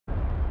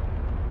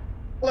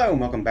Hello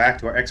and welcome back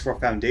to our X4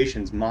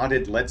 Foundations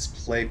modded Let's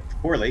Play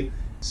Poorly.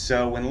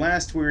 So when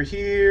last we were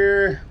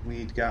here,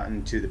 we'd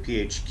gotten to the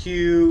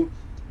PHQ.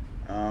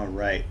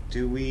 Alright,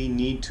 do we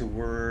need to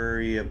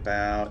worry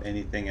about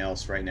anything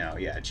else right now?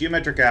 Yeah,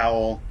 Geometric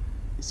Owl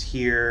is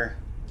here.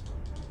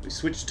 We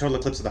switched to Total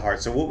Eclipse of the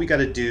Heart. So what we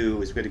gotta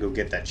do is we gotta go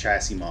get that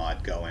chassis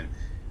mod going.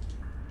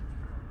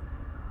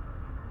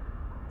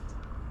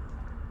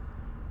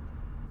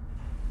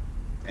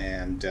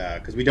 And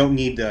because we don't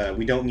need the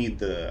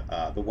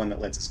one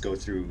that lets us go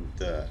through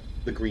the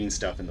green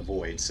stuff in the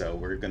void, so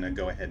we're gonna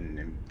go ahead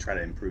and try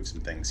to improve some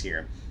things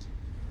here.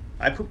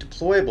 I poop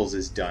deployables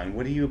is done.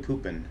 What are you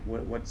pooping?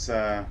 What's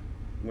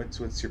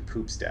your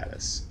poop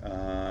status?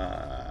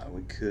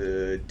 We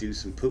could do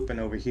some pooping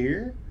over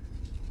here,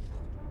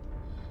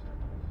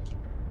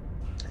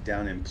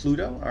 down in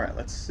Pluto. All right,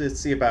 let's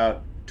see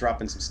about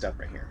dropping some stuff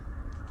right here.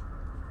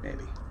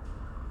 Maybe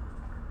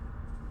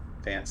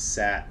advanced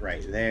sat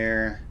right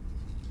there.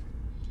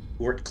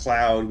 Ort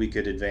Cloud, we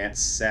could advance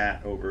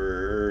sat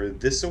over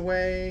this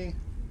away,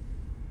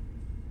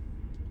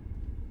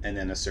 and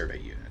then a survey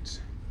unit.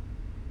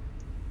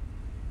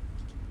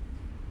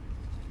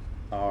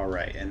 All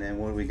right, and then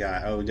what do we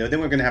got? Oh, no, then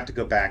we're going to have to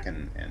go back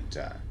and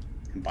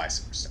buy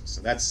some stuff.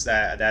 So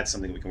that's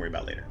something we can worry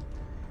about later.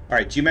 All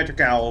right, Geometric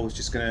Owl is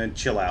just going to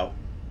chill out.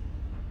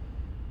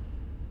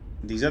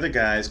 These other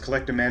guys,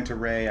 Collector Manta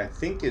Ray, I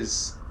think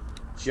is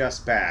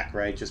just back,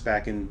 right? Just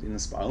back in the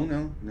spot. Oh,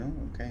 no,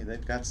 okay,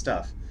 they've got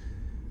stuff.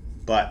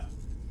 But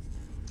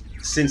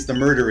since the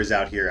murder is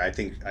out here, I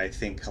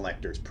think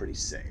Collector's pretty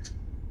safe.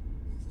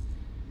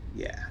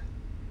 Yeah.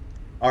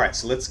 All right,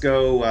 so let's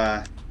go.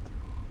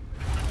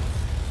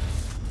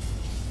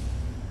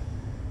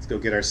 Let's go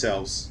get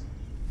ourselves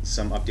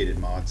some updated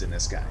mods in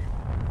this guy.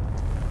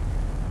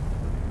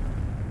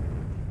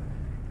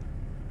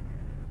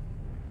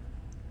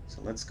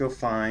 So let's go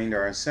find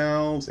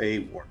ourselves a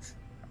wharf.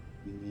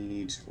 We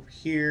need over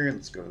here.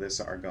 Let's go to this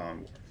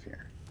Argon wharf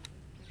here.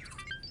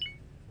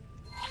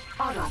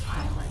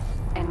 Autopilot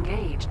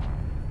engaged.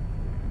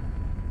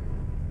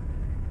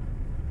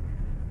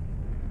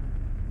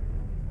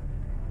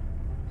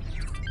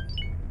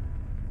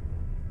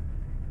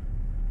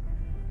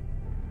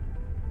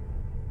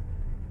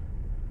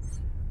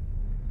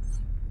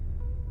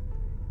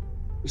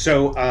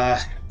 So,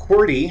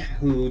 QWERTY,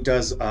 who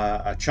does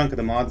a chunk of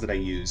the mods that I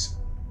use,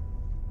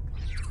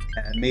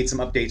 made some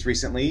updates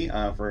recently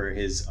for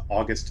his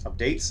August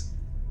updates.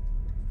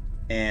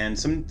 And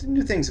some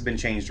new things have been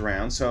changed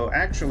around. So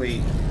actually,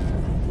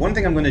 one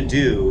thing I'm going to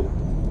do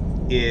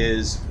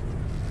is,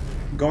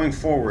 going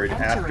forward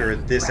after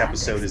this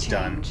episode is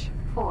done,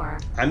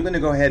 I'm going to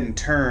go ahead and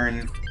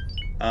turn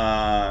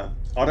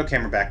auto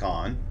camera back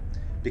on,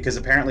 because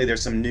apparently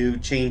there's some new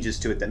changes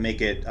to it that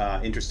make it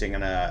interesting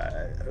and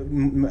a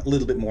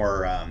little bit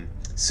more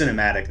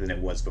cinematic than it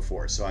was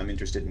before. So I'm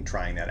interested in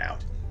trying that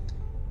out.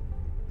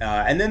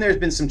 And then there's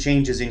been some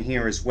changes in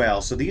here as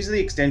well. So these are the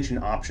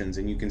extension options,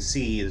 and you can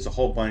see there's a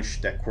whole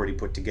bunch that QWERTY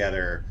put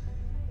together.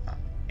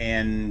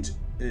 I'm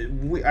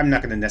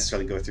not going to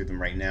necessarily go through them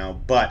right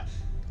now, but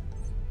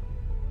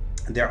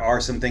there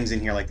are some things in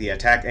here like the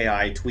attack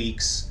AI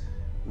tweaks,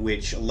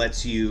 which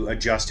lets you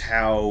adjust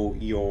how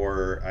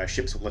your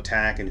ships will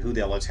attack and who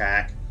they'll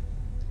attack.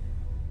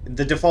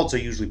 The defaults are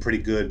usually pretty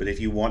good, but if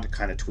you want to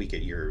kind of tweak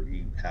it,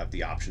 you have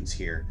the options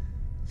here.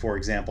 For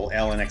example,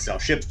 L and XL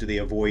ships, do they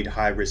avoid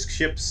high-risk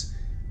ships?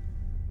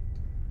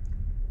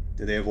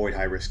 Do they avoid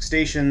high-risk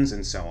stations?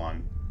 And so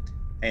on.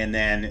 And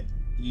then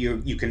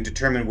you can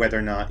determine whether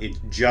or not it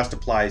just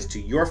applies to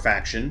your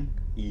faction,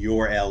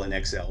 your L and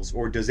XLs,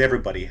 or does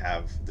everybody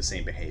have the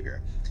same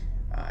behavior?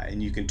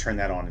 And you can turn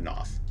that on and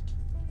off.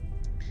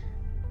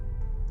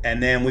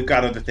 And then we've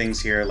got other things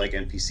here like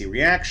NPC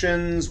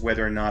reactions,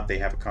 whether or not they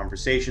have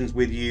conversations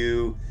with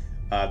you,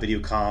 video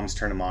comms,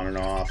 turn them on and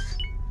off,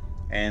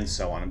 and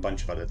so on, a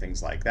bunch of other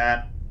things like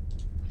that.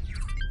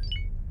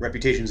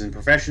 Reputations and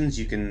professions,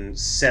 you can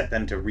set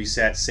them to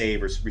reset,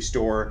 save, or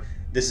restore.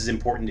 This is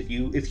important.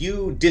 If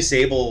you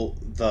disable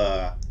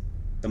the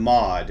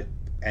mod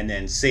and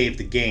then save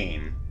the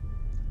game,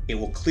 it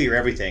will clear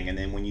everything, and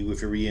then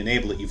if you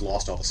re-enable it, you've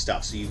lost all the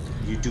stuff. So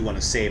you do want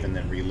to save and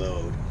then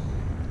reload.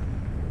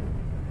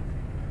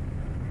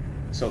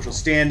 Social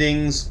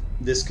standings,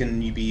 this can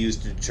be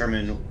used to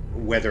determine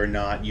whether or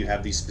not you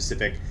have those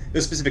specific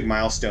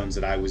milestones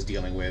that I was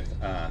dealing with,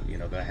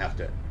 that I have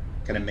to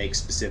kind of make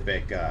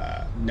specific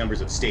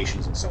numbers of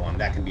stations and so on.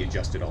 That can be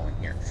adjusted all in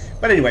here.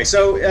 But anyway,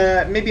 so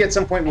maybe at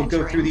some point we'll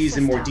go through these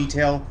in more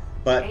detail,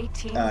 but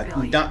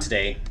not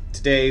today.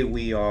 Today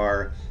we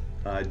are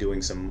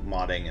doing some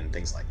modding and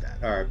things like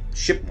that, or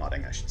ship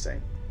modding, I should say.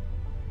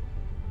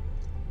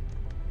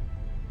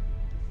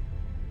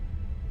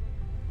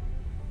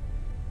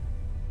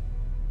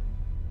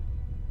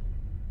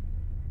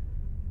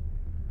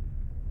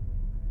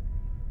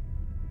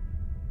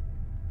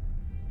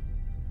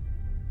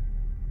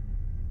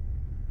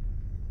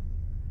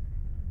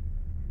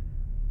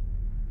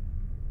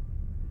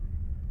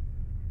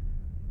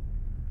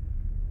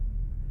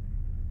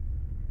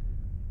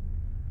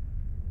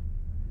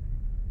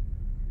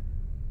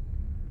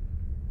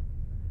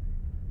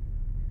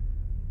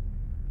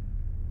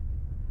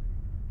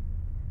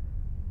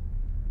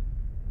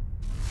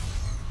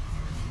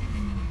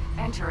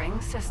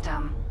 Entering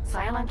system.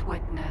 Silent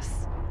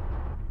witness.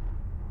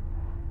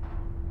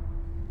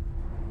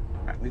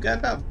 Alright, we've got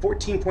about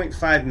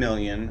 14.5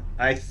 million.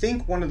 I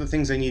think one of the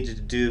things I needed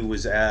to do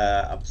was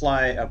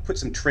put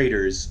some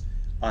traders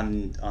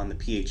on the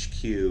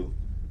PHQ.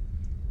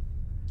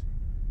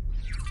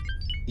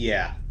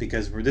 Yeah,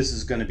 because this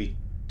is going to be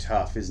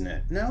tough, isn't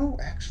it? No,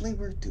 actually,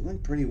 we're doing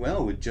pretty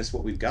well with just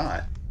what we've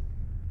got.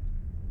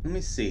 Let me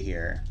see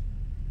here.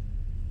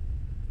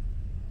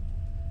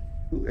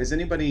 Is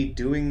anybody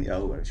doing...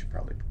 Oh, I should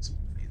probably put some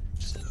money in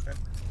just a little bit.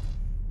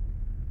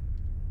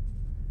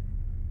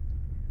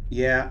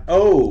 Yeah.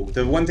 Oh,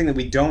 the one thing that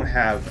we don't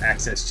have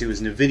access to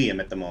is Nevidium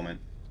at the moment.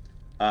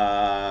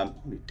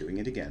 We're doing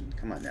it again.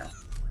 Come on now.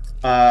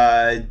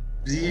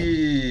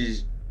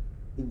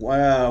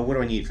 What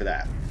do I need for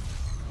that?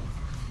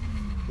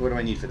 What do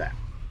I need for that?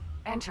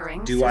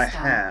 Entering do system. I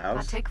have...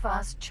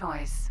 Patikva's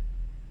choice.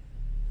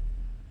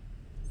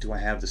 Do I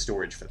have the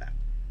storage for that?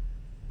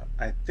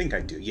 I think I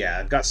do. Yeah,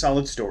 I've got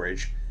solid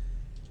storage.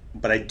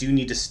 But I do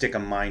need to stick a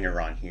miner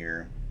on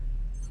here.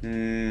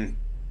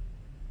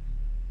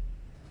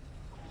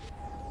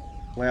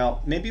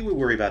 Well, maybe we'll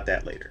worry about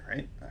that later,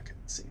 right? Okay,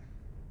 let's see.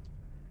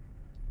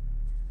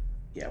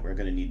 Yeah, we're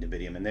going to need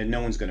Nevidium, and then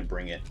no one's going to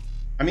bring it.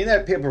 I mean,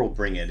 that paper will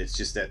bring it. It's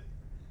just that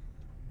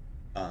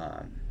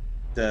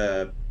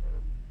the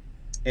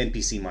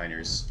NPC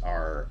miners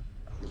are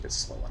a little bit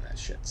slow on that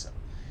shit, so...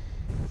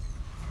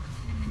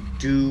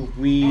 Do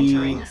we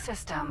Entering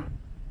system.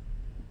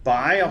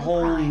 buy a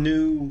whole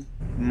new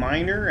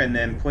miner and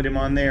then put him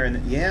on there?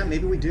 And yeah,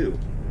 maybe we do.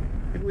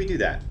 Maybe we do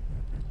that.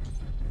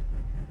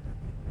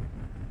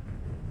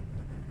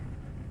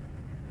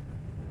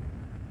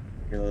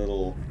 Get a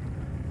little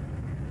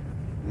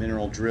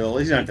mineral drill.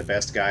 These aren't the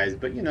best guys,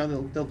 but you know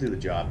they'll do the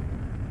job.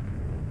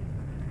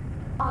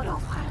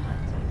 Autopilot.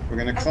 We're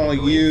gonna call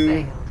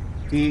you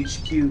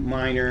PHQ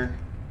miner.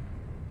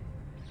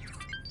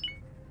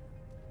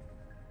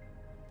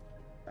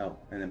 Oh,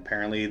 and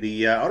apparently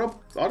the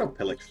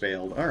autopilot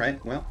failed. All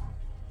right, well.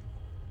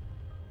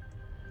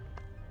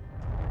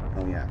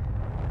 Oh yeah.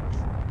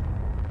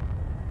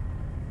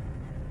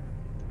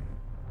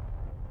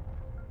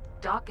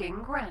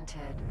 Docking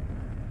granted.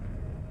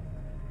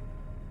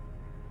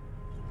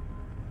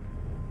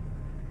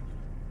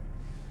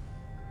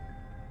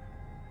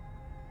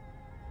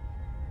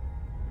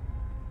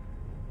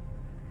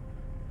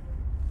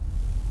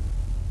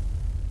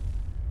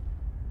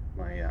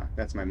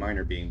 That's my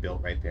miner being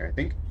built right there, I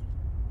think.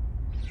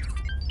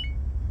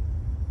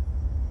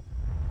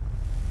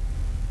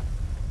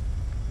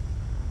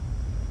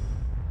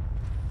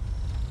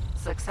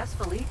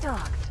 Successfully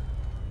docked.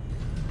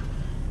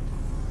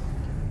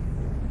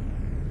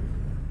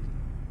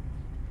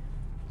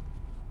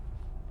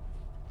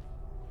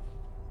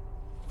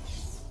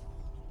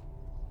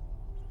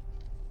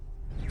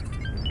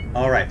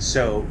 Alright,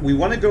 so we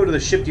want to go to the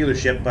ship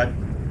dealership, but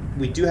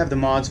we do have the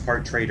mods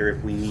part trader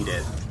if we need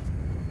it.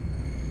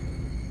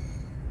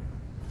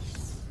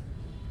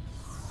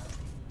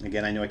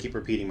 Again, I know I keep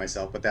repeating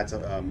myself, but that's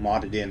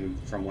modded in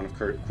from one of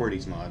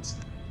QWERTY's mods.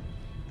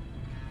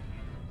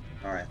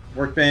 Alright,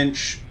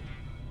 workbench.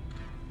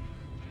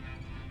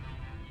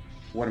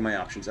 What are my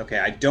options? Okay,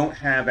 I don't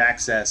have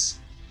access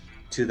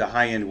to the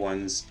high-end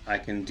ones. I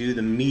can do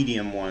the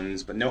medium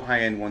ones, but no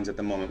high-end ones at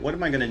the moment. What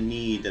am I going to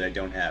need that I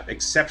don't have?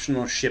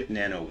 Exceptional ship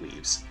nano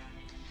weaves.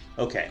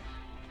 Okay.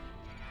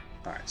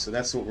 Alright, so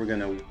that's what we're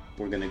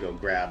gonna go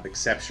grab.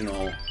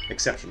 Exceptional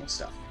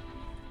stuff.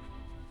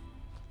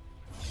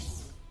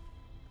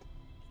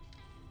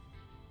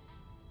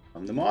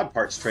 From the mod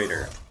parts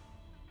trader.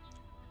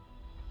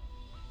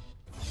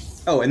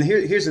 Oh, and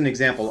here's an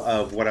example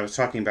of what I was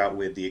talking about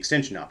with the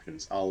extension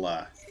options. I'll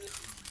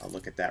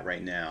look at that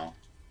right now.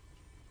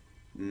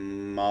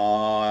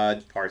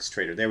 Mod parts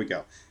trader. There we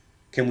go.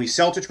 Can we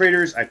sell to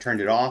traders? I've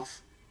turned it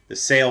off. The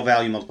sale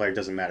value multiplier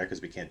doesn't matter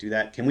because we can't do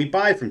that. Can we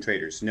buy from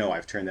traders? No,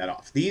 I've turned that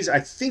off. These, I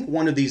think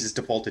one of these is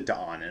defaulted to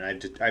on,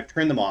 and I've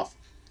turned them off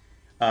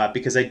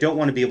because I don't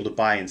want to be able to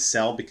buy and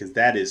sell, because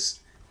that is...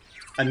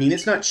 I mean,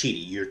 it's not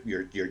cheaty.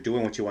 You're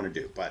doing what you want to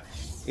do, but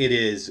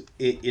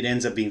it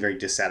ends up being very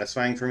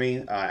dissatisfying for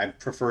me. I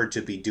prefer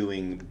to be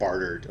doing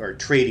bartered or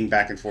trading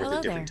back and forth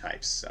of different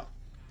types, so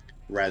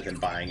rather than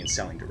buying and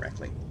selling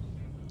directly.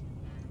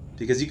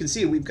 Because you can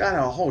see we've got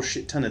a whole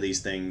shit ton of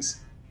these things.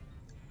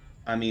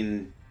 I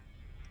mean,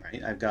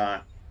 right? I've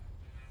got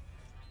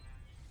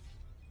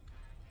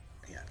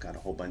a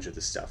whole bunch of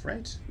this stuff,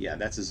 right? Yeah,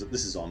 this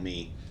is all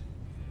me.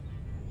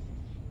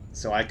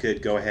 So I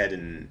could go ahead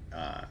and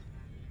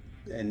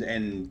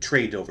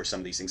trade over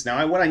some of these things.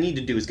 Now, what I need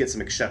to do is get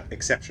some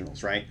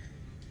exceptionals, right?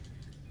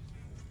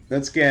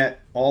 Let's get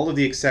all of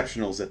the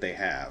exceptionals that they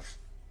have.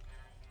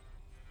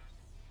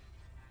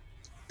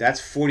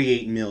 That's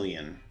 48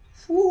 million.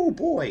 Whoo,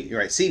 boy! You're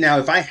right. See, now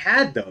if I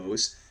had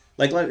those,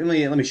 like let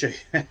me show you.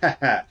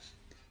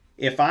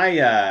 If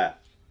I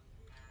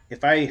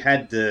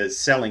had the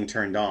selling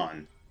turned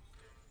on,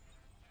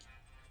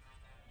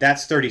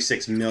 that's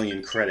 36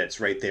 million credits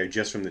right there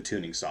just from the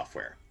tuning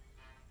software,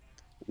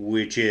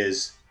 which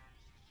is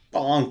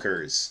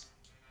bonkers.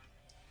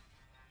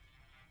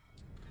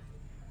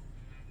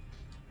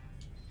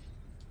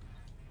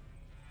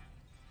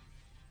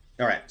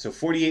 All right, so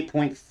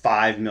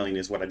 48.5 million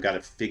is what I've got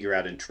to figure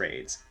out in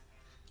trades.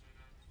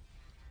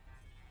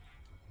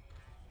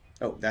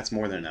 Oh, that's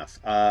more than enough.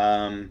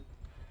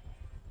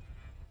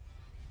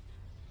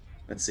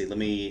 Let's see. Let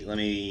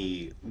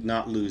me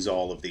not lose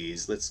all of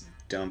these. Let's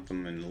dump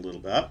them in a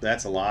little bit. Up,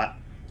 that's a lot.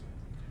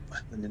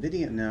 The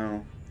Nvidia,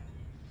 no.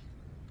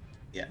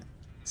 Yeah,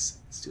 let's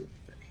do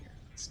a bit here.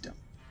 Let's dump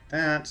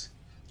that.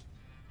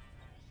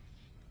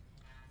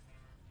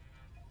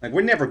 Like,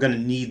 we're never going to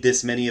need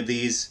this many of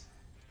these,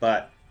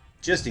 but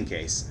just in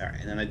case. All right,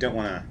 and then I don't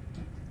want to.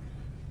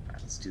 All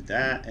right, let's do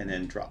that, and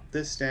then drop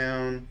this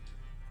down.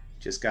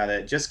 Just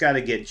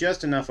gotta get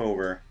just enough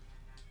over.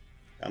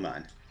 Come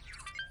on.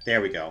 There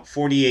we go.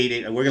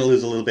 48. We're gonna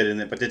lose a little bit in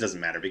it, but it doesn't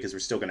matter because we're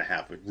still gonna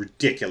have a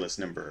ridiculous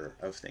number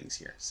of things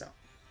here. So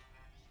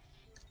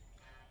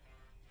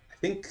I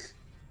think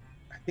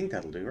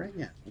that'll do, right?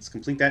 Yeah. Let's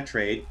complete that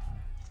trade,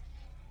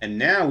 and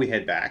now we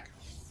head back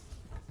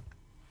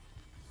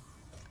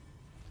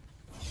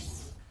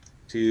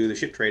to the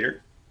ship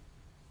trader,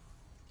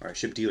 or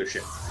ship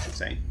dealership, I should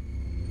say.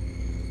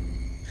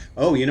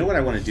 Oh, you know what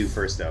I want to do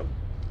first, though?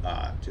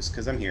 Just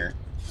because I'm here.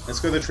 Let's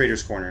go to the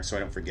trader's corner so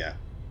I don't forget.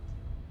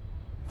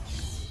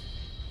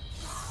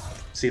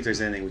 See if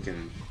there's anything we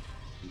can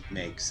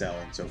make, sell,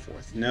 and so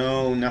forth.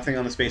 No, nothing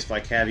on the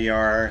Spacefly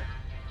Caviar.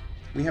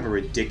 We have a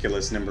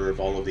ridiculous number of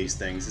all of these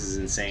things. This is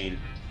insane.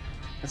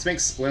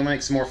 We'll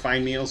make some more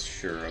fine meals?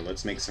 Sure,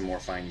 let's make some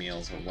more fine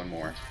meals. Or one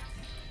more.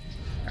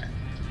 Alright.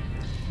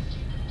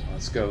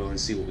 Let's go and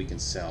see what we can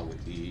sell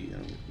with the...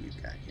 what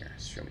we've got here.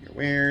 Show me your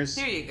wares.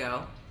 Here you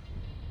go.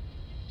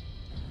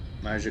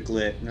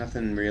 Magiclit,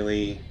 nothing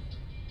really.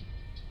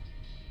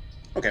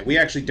 Okay, we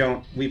actually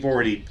don't. We'd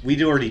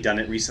already done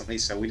it recently,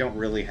 so we don't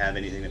really have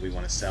anything that we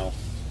want to sell.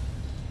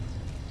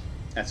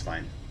 That's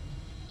fine.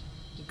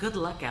 Good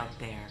luck out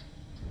there.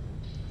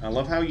 I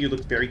love how you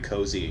look very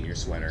cozy in your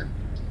sweater.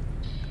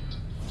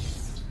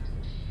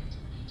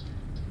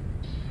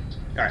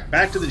 All right,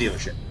 back to the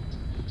dealership.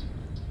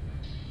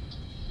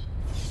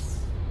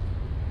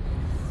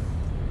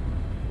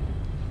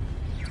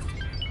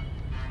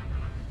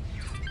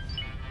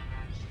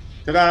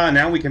 Ta-da!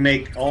 Now we can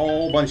make a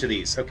whole bunch of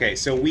these. Okay,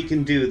 so we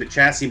can do the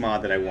chassis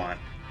mod that I want.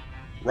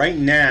 Right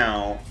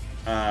now...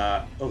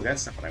 oh,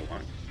 that's not what I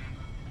want.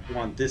 I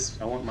want this...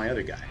 I want my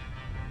other guy.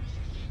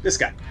 This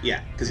guy.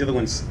 Yeah, because the other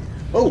one's...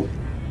 Oh!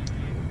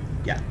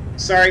 Yeah.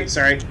 Sorry.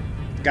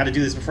 Gotta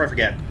do this before I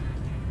forget.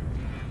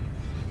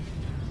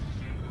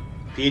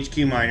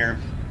 PHQ miner.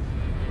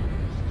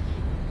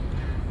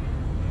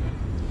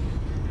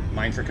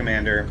 Mine for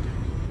commander.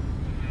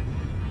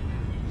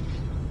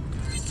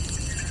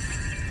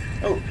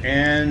 Oh,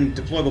 and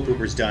deployable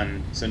pooper's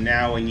done. So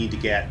now we need to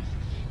get...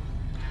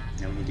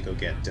 Now we need to go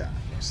get...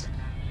 where's that?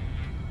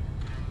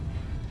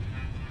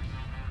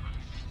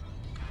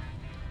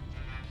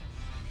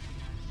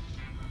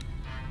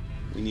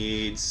 We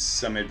need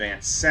some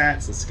advanced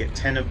sats. Let's get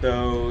 10 of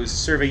those.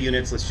 Survey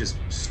units, let's just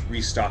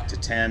restock to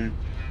 10.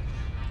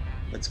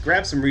 Let's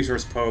grab some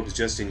resource probes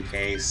just in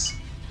case.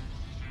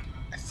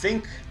 I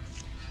think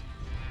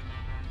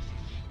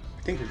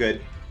we're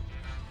good.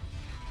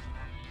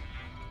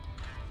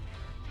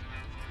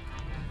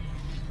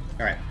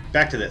 Alright,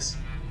 back to this.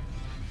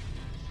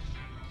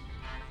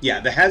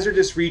 Yeah, the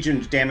hazardous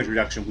region damage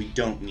reduction we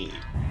don't need.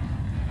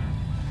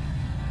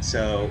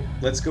 So,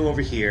 let's go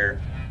over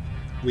here.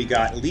 We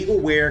got legal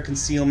wear,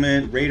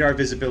 concealment, radar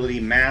visibility,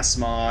 mass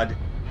mod.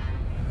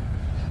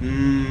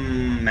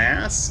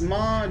 Mass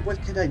mod?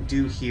 What could I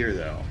do here,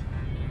 though?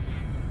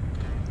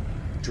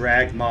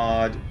 Drag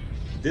mod.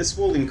 This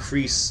will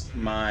increase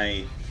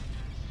my...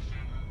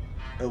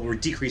 or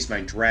decrease my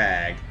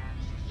drag.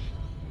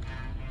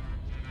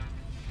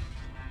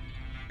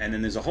 And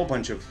then there's a whole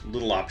bunch of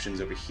little options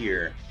over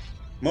here.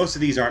 Most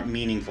of these aren't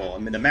meaningful. I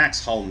mean, the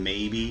max hull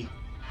maybe.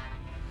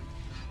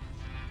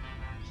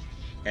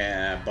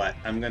 But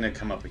I'm going to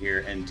come up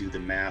here and do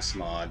the mass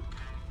mod.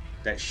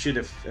 That should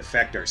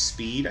affect our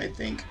speed, I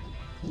think.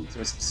 So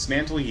let's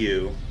dismantle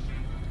you.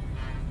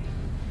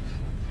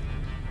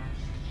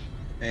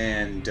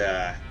 And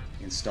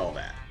install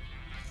that.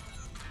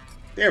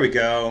 There we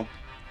go.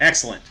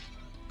 Excellent.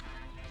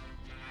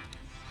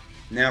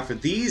 Now for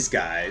these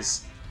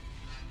guys...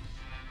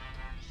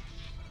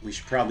 we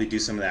should probably do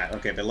some of that.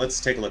 Okay, but let's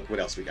take a look what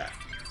else we got.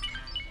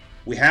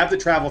 We have the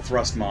travel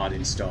thrust mod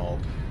installed.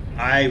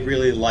 I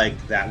really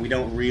like that. We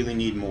don't really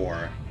need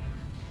more.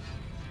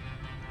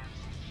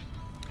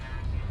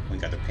 We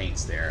got the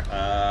paints there.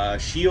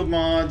 Shield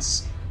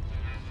mods.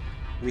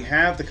 We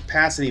have the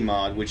capacity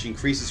mod, which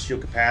increases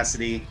shield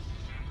capacity.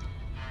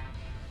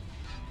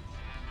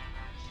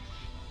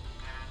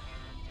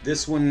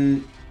 This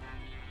one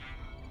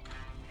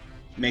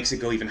makes it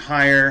go even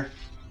higher.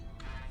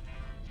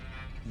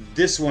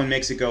 This one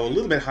makes it go a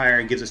little bit higher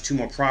and gives us 2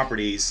 more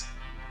properties.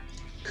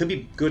 Could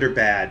be good or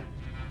bad.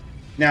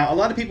 Now, a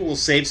lot of people will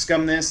save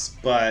scum this,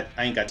 but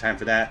I ain't got time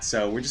for that.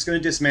 So we're just going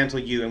to dismantle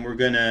you, and we're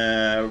going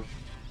to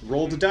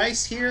roll the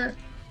dice here.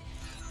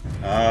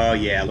 Oh,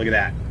 yeah, look at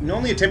that. Not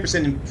only a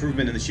 10%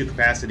 improvement in the shield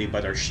capacity,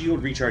 but our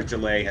shield recharge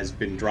delay has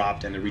been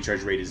dropped and the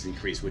recharge rate is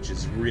increased, which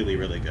is really,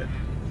 really good.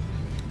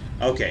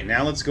 Okay,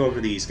 now let's go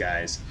over these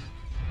guys.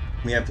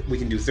 We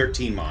can do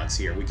 13 mods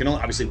here. We can only,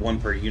 obviously one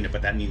per unit,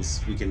 but that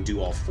means we can do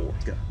all 4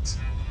 guns.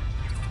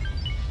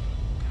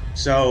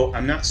 So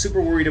I'm not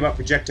super worried about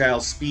projectile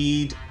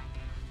speed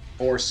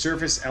or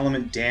surface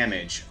element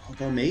damage.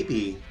 Although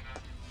maybe...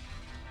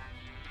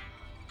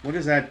 What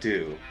does that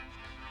do?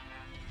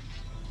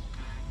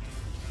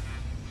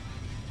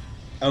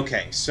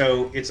 Okay,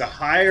 so it's a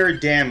higher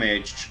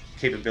damage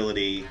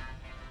capability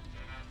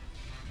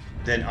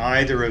than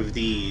either of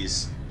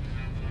these,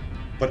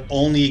 but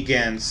only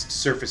against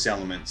surface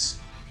elements.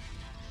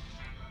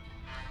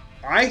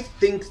 I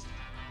think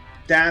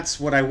that's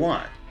what I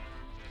want.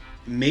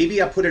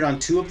 Maybe I'll put it on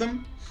 2 of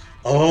them?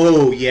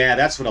 Oh, yeah,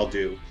 that's what I'll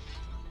do.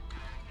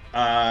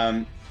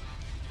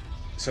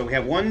 So we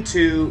have 1,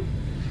 2,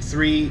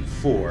 3,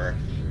 4.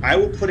 I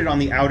will put it on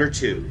the outer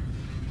 2.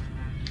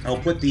 I'll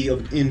put the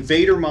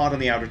Invader mod on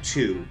the outer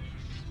 2.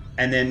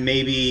 And then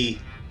maybe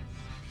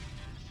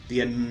the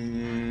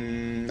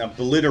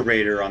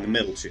Obliterator on the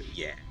middle 2.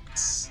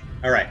 Yes.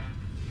 Alright.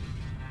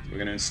 We're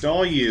going to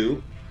install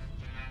you.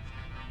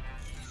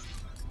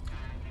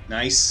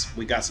 Nice.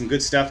 We got some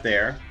good stuff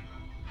there.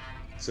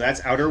 So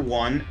that's outer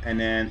 1, and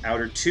then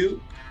outer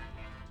 2.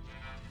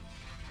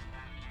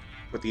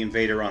 Put the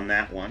Invader on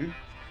that one.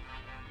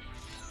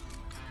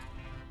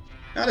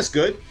 Not as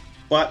good,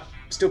 but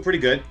still pretty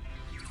good.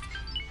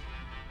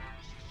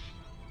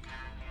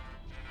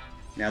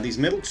 Now these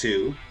middle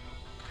 2,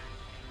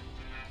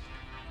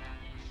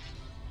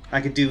 I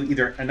could do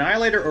either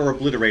Annihilator or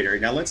Obliterator.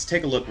 Now let's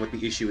take a look what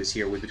the issue is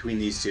here between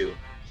these 2.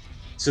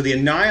 So the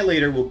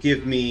Annihilator will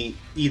give me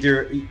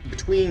either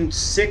between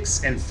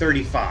 6 and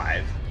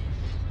 35.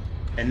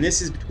 And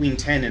this is between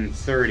 10 and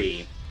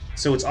 30.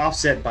 So it's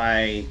offset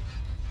by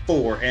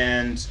 4.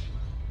 And,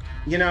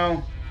 you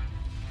know,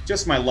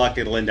 just my luck,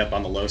 it'll end up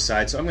on the low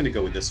side. So I'm going to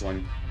go with this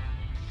one.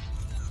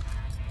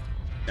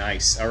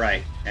 Nice. All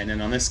right. And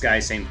then on this guy,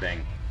 same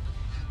thing.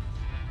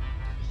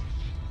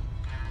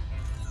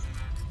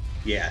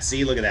 Yeah,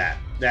 see? Look at that.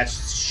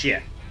 That's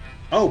shit.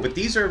 Oh, but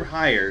these are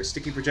higher.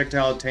 Sticky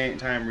projectile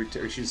time,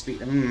 reaction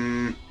speed.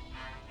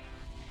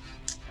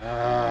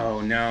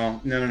 Oh,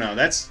 no. No.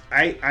 That's...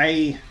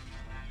 I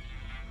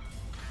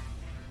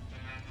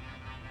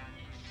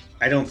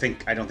don't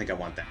think I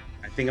want that.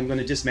 I think I'm going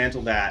to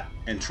dismantle that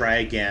and try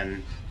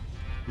again.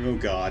 Oh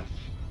god.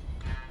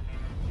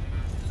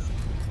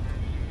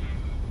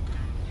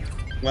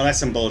 Well, that's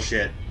some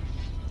bullshit.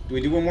 Do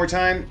we do one more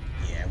time?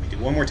 Yeah, we do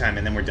one more time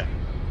and then we're done.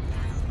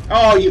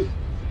 Oh, you...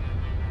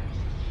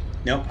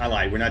 Nope, I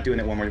lied. We're not doing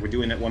it one more. We're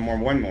doing it one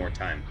more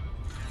time.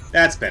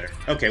 That's better.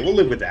 Okay, we'll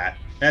live with that.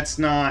 That's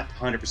not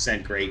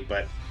 100% great,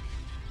 but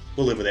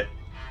we'll live with it.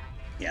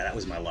 Yeah, that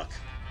was my luck.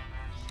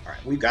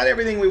 Alright, we've got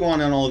everything we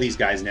want on all of these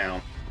guys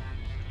now.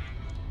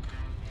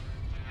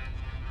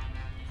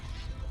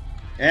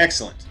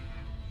 Excellent.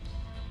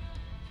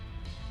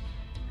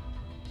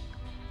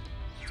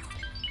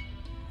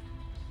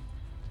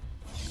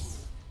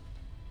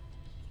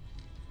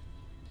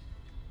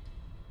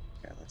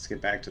 Okay, let's get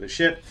back to the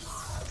ship.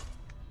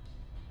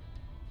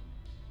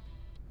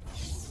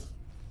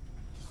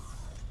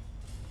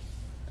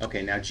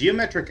 Okay, now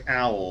Geometric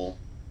Owl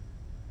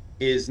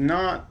is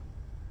not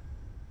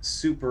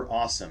super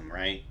awesome,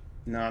 right?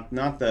 Not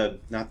the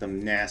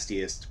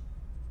nastiest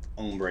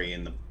ombre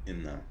in the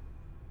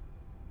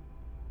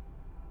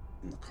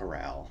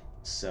corral.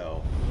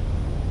 So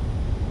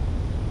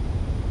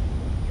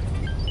I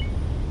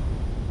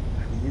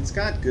mean, it's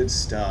got good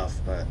stuff,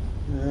 but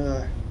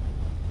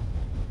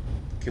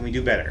can we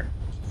do better?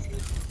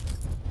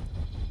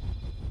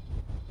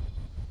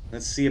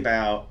 Let's see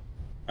about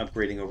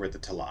upgrading over at the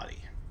Talati.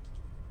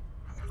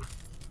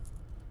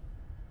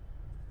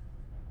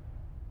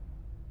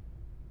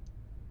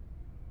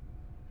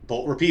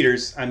 Bolt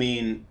repeaters. I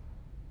mean,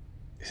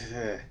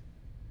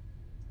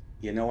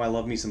 you know I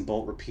love me some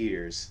bolt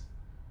repeaters.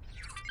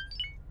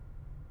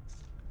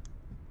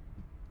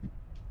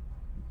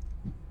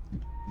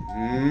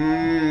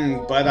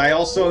 But I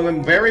also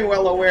am very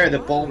well aware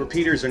that bolt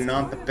repeaters are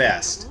not the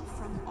best.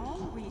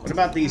 What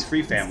about these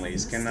free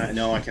families? Can I?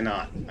 No, I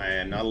cannot. I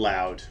am not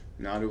allowed.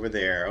 Not over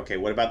there. Okay,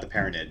 what about the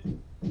Paranid?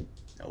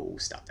 Oh,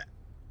 stop that.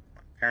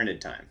 Paranid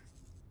time.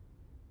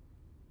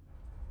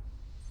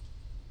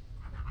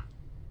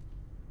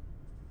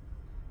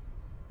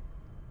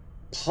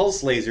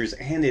 Pulse lasers,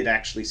 and it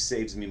actually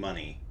saves me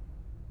money.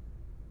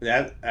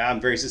 That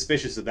I'm very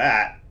suspicious of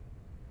that.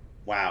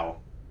 Wow.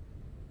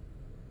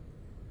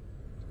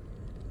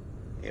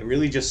 It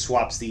really just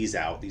swaps these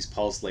out, these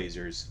pulse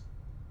lasers.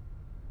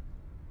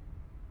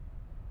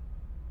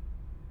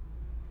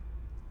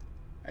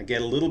 I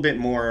get a little bit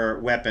more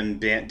weapon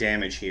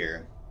damage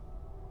here.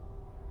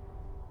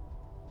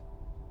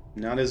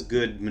 Not as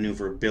good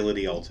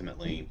maneuverability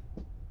ultimately.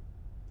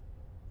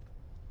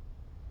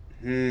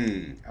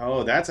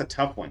 Oh, that's a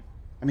tough one.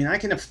 I mean, I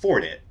can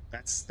afford it.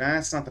 That's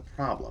not the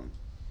problem.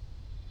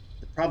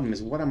 The problem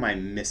is, what am I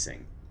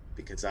missing?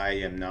 because I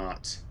am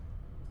not,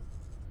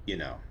 you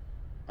know,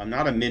 I'm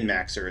not a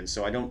min-maxer, and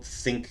so I don't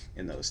think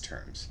in those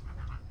terms.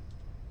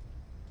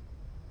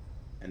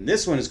 And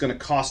this one is going to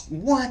cost,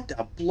 what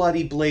a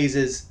bloody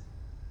blazes?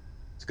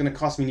 It's going to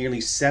cost me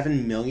nearly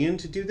 7 million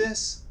to do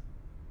this?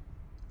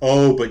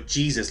 Oh, but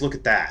Jesus, look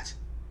at that.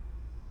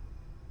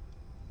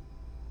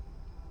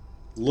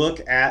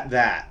 Look at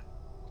that.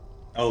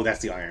 Oh, that's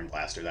the Iron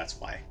Blaster, that's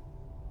why.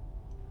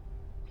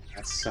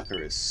 That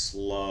sucker is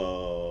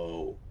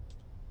slow.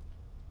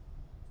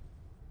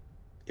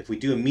 If we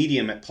do a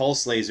medium at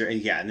pulse laser,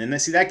 and yeah, and then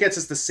see, that gets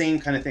us the same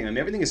kind of thing. I mean,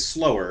 everything is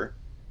slower.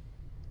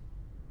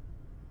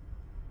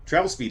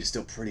 Travel speed is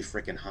still pretty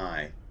freaking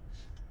high.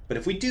 But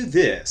if we do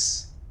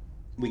this,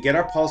 we get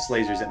our pulse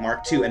lasers at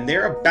Mark II, and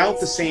they're about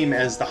the same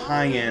as the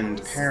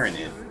high-end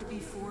Paranid.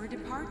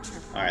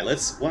 Alright,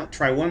 let's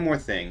try one more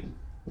thing.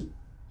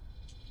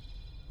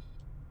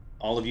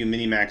 All of you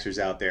mini-maxers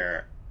out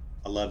there,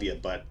 I love you,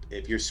 but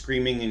if you're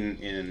screaming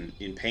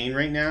in pain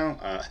right now,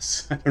 I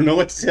don't know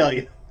what to tell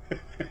you.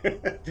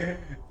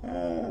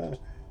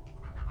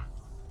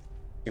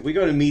 If we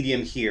go to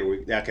medium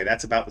here, okay,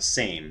 that's about the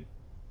same.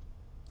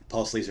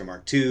 Pulse laser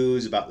Mark II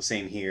is about the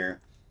same here.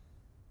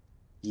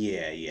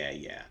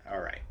 Yeah. All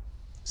right.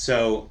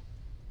 So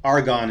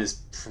Argon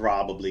is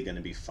probably going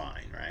to be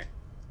fine, right?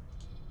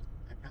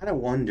 I gotta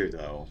wonder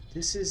though.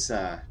 This is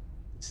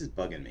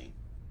bugging me.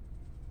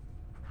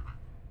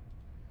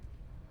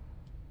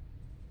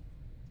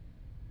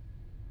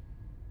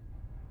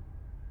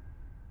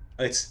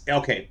 It's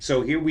okay.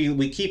 So here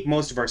we keep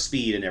most of our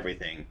speed and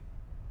everything.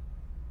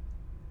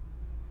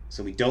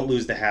 So we don't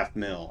lose the half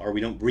mil, or we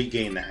don't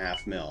regain the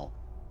half mil.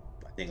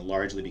 I think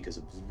largely because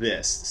of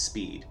this, the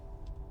speed.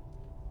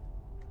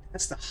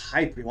 That's the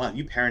high... Wow,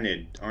 you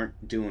Paranid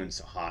aren't doing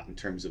so hot in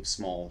terms of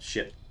small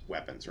ship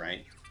weapons,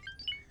 right?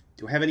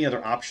 Do I have any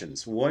other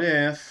options? What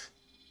if...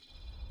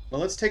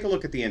 Well, let's take a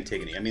look at the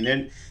Antigone. I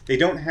mean, they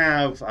don't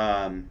have...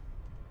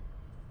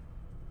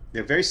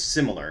 They're very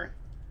similar.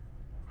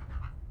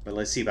 But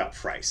let's see about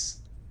price.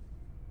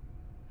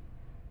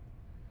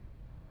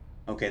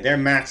 Okay, they're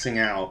maxing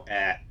out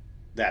at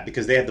that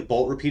because they have the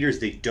bolt repeaters.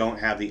 They don't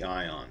have the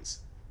ions.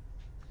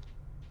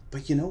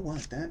 But you know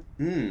what?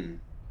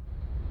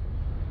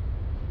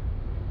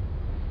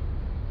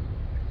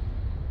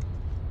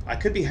 I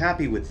could be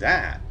happy with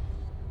that.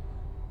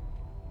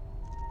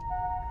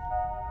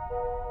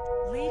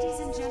 Ladies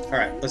and gentlemen,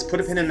 Alright, let's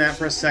put a pin in that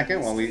for a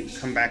second while we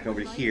come back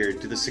over here.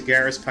 Do the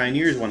Cigaris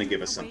Pioneers want to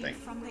give us something?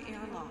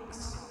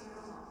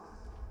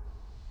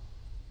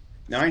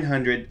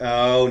 900.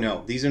 Oh,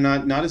 no. These are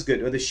not as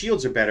good. Oh, the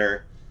shields are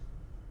better.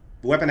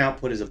 The weapon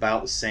output is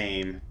about the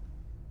same.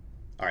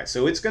 Alright,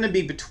 so it's going to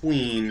be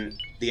between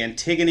the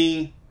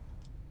Antigone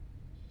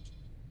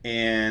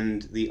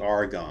and the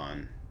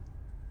Argon.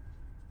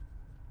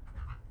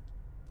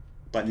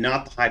 But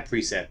not the High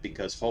Precept,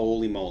 because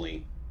holy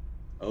moly.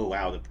 Oh,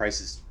 wow, the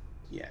price is...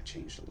 Yeah,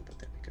 changed a little bit.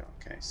 There we go.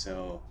 Okay,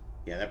 so...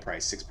 Yeah, that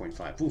price,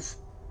 6.5. Oof.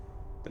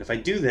 But if I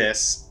do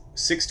this,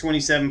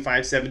 627,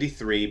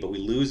 573, but we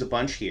lose a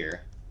bunch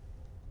here.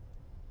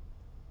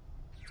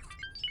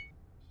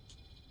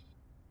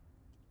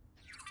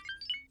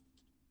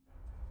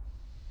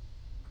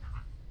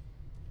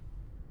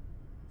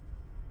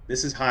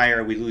 This is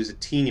higher, we lose a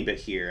teeny bit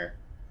here,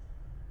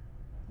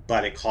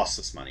 but it costs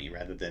us money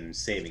rather than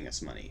saving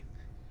us money.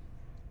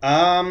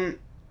 And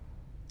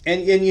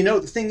you know,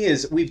 the thing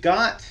is, we've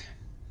got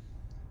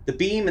the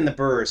beam and the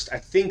burst. I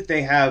think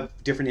they have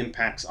different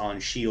impacts on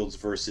shields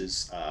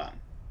versus hull.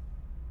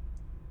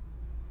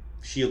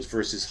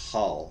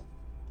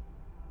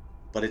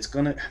 But it's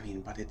gonna, I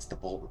mean, but it's the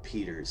bolt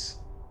repeaters.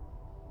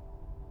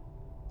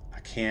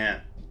 I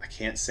can't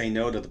say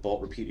no to the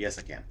bolt repeater. Yes,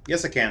 I can.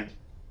 Yes, I can.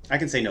 I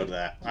can say no to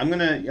that. I'm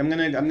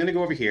gonna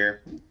go over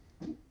here.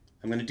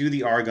 I'm gonna do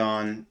the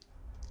Argon.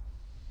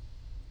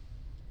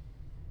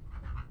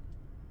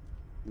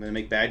 I'm gonna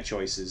make bad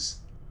choices.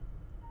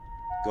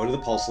 Go to the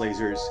pulse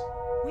lasers.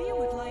 we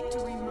would like to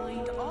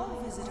remind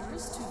all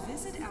visitors to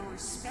visit our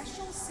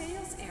special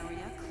sales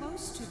area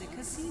close to the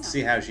casino.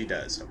 See how she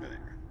does over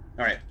there.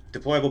 All right,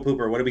 deployable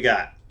pooper. What do we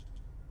got?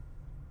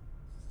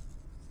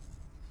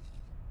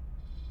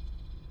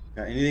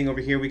 Got anything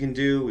over here we can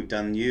do? We've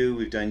done you.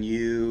 We've done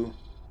you.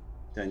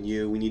 Done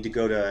you. We need to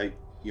go to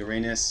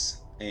Uranus,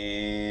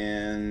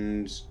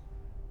 and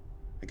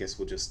I guess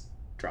we'll just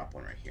drop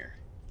one right here.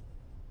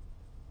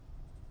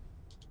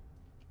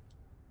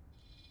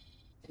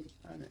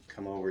 And then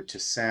come over to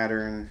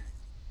Saturn.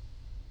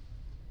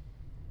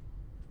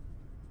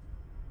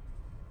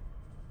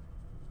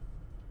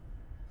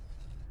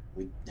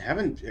 We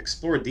haven't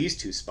explored these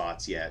two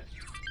spots yet.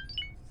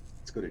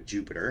 Let's go to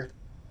Jupiter.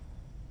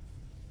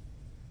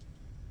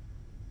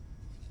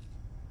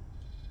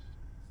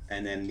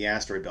 And then the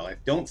asteroid belt. I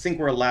don't think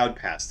we're allowed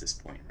past this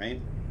point,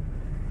 right?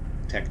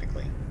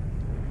 Technically.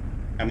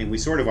 I mean, we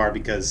sort of are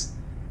because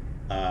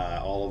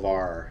all of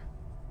our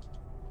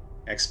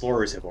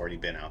explorers have already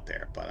been out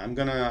there. But I'm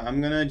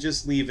gonna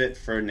just leave it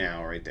for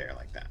now right there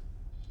like that.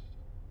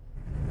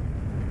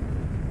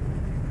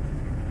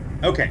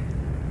 Okay.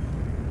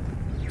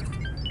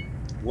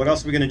 What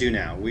else are we going to do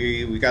now?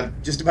 We got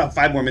just about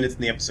 5 more minutes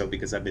in the episode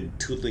because I've been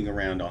tootling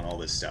around on all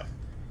this stuff.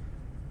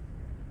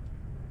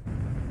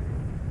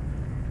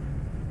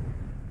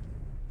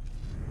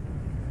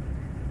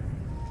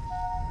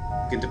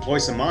 We can deploy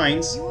some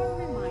mines. You are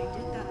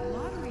reminded that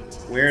lottery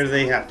tickets Where do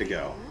they have to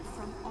go?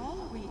 from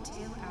all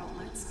retail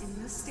outlets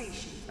in the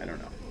station. I don't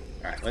know.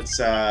 All right,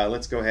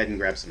 let's go ahead and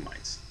grab some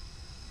mines.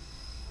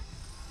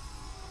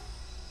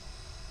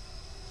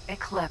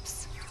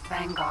 Eclipse.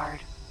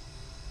 Vanguard.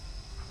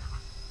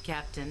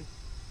 Captain.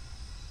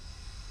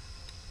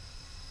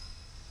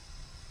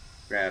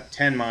 Grab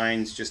 10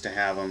 mines just to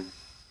have them.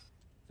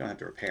 Don't have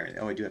to repair it.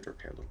 Oh, I do have to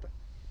repair a little bit.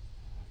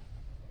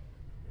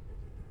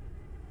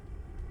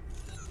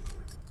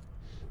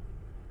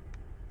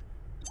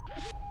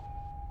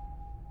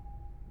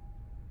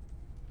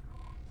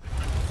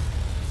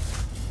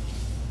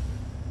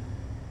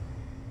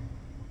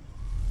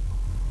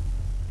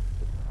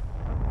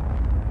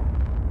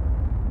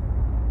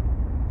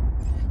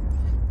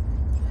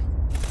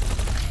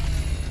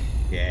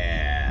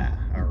 Yeah,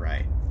 all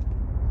right.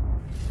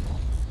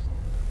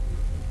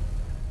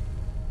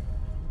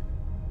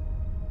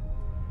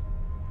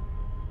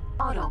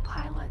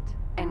 Autopilot.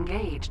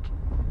 Engaged.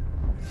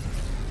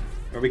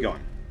 Where are we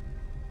going?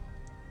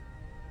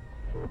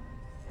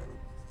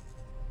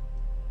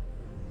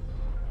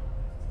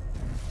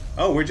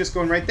 Oh, we're just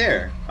going right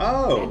there.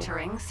 Oh.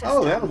 Entering system.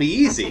 Oh, that'll be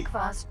easy. Epic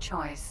Fast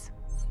choice.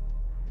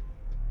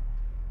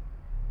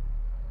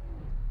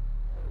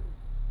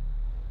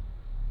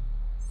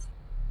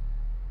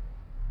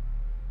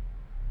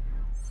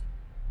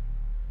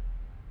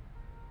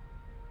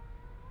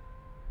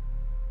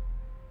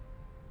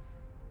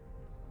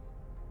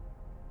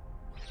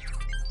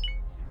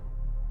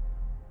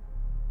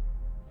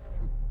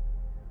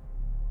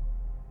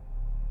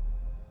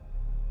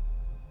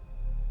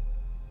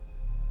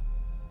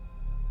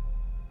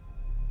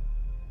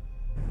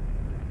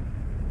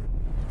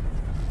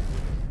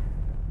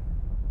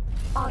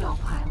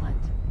 Autopilot.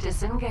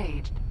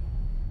 Disengaged.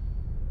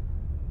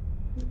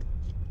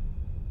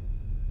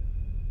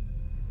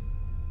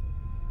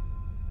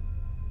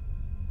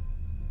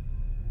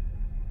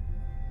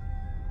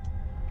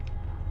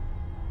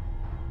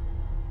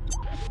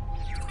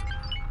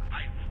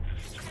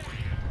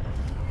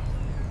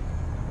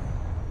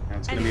 Now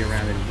it's going to be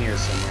around in here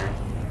somewhere.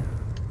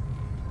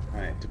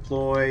 Alright,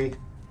 deploy.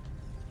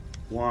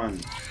 1,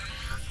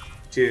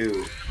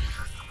 2,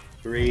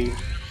 3,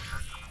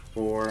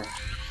 4,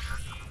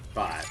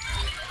 5.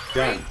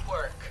 Done. Great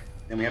work.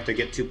 Then we have to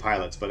get 2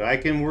 pilots, but I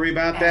can worry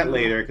about that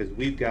later because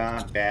we've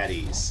got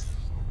baddies.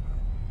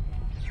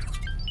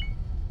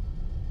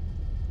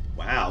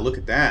 Wow, look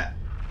at that.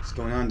 What's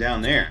going on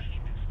down there?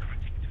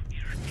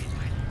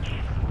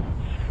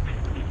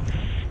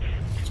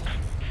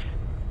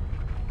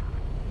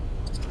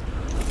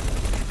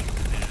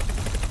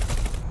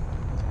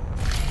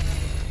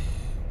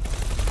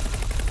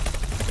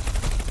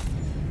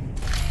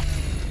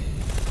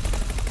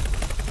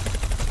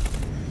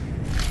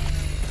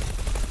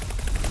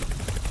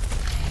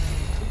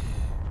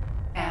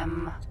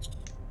 M.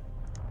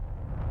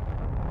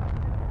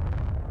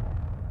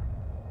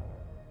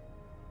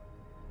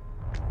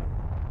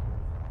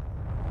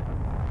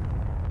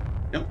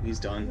 Nope, he's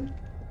done.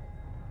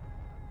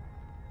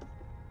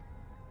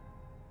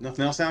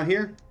 Nothing else out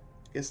here?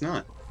 Guess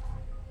not.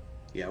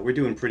 Yeah, we're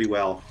doing pretty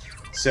well.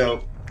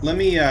 So let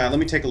me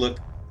take a look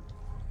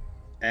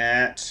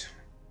at.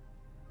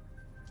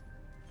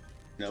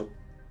 Nope.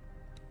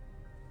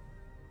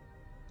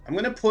 I'm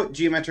gonna put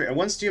geometric.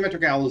 Once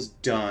geometric owl is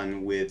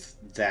done with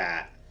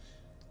that,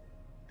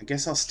 I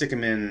guess I'll stick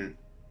him in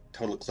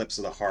Total Eclipse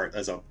of the Heart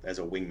as a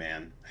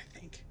wingman. I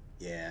think.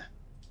 Yeah.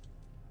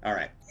 All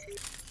right.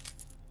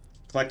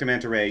 Collect a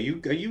manta ray.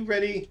 Are you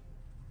ready?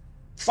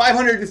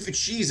 500.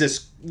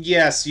 Jesus.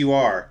 Yes, you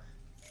are.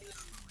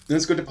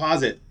 Let's go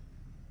deposit.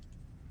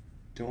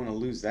 Don't want to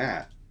lose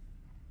that.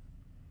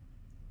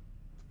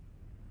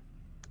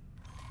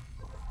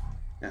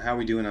 Now, how are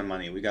we doing on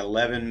money? We got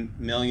 11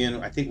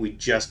 million. I think we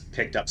just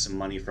picked up some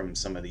money from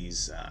some of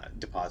these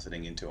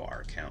depositing into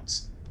our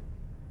accounts.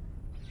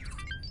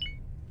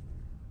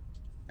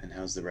 And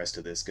how's the rest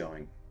of this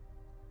going?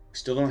 We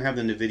still don't have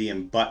the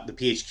Nevidium, but the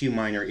PHQ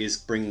miner is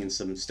bringing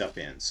some stuff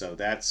in, so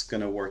that's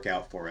going to work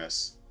out for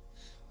us.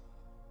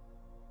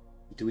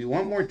 Do we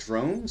want more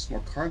drones?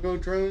 More cargo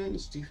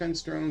drones?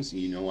 Defense drones?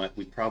 You know what?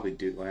 We probably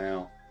do.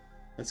 Well,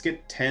 let's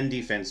get 10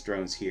 defense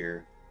drones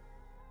here.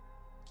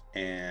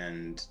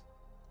 And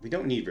we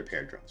don't need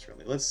repair drones,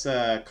 really. Let's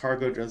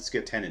let's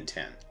get 10 and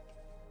 10.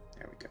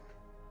 There we go.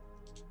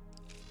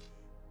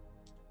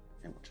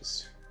 And we'll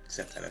just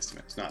accept that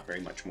estimate. It's not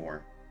very much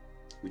more.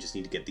 We just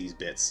need to get these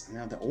bits.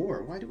 Now the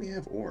ore. Why do we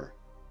have ore?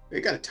 We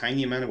got a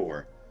tiny amount of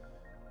ore.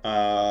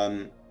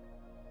 Well,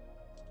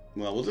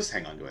 we'll just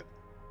hang on to it.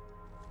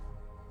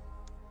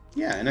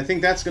 Yeah, and I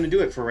think that's going to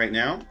do it for right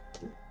now.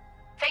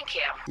 Thank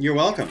you. You're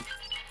welcome.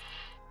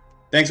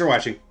 Thanks for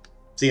watching.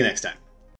 See you next time.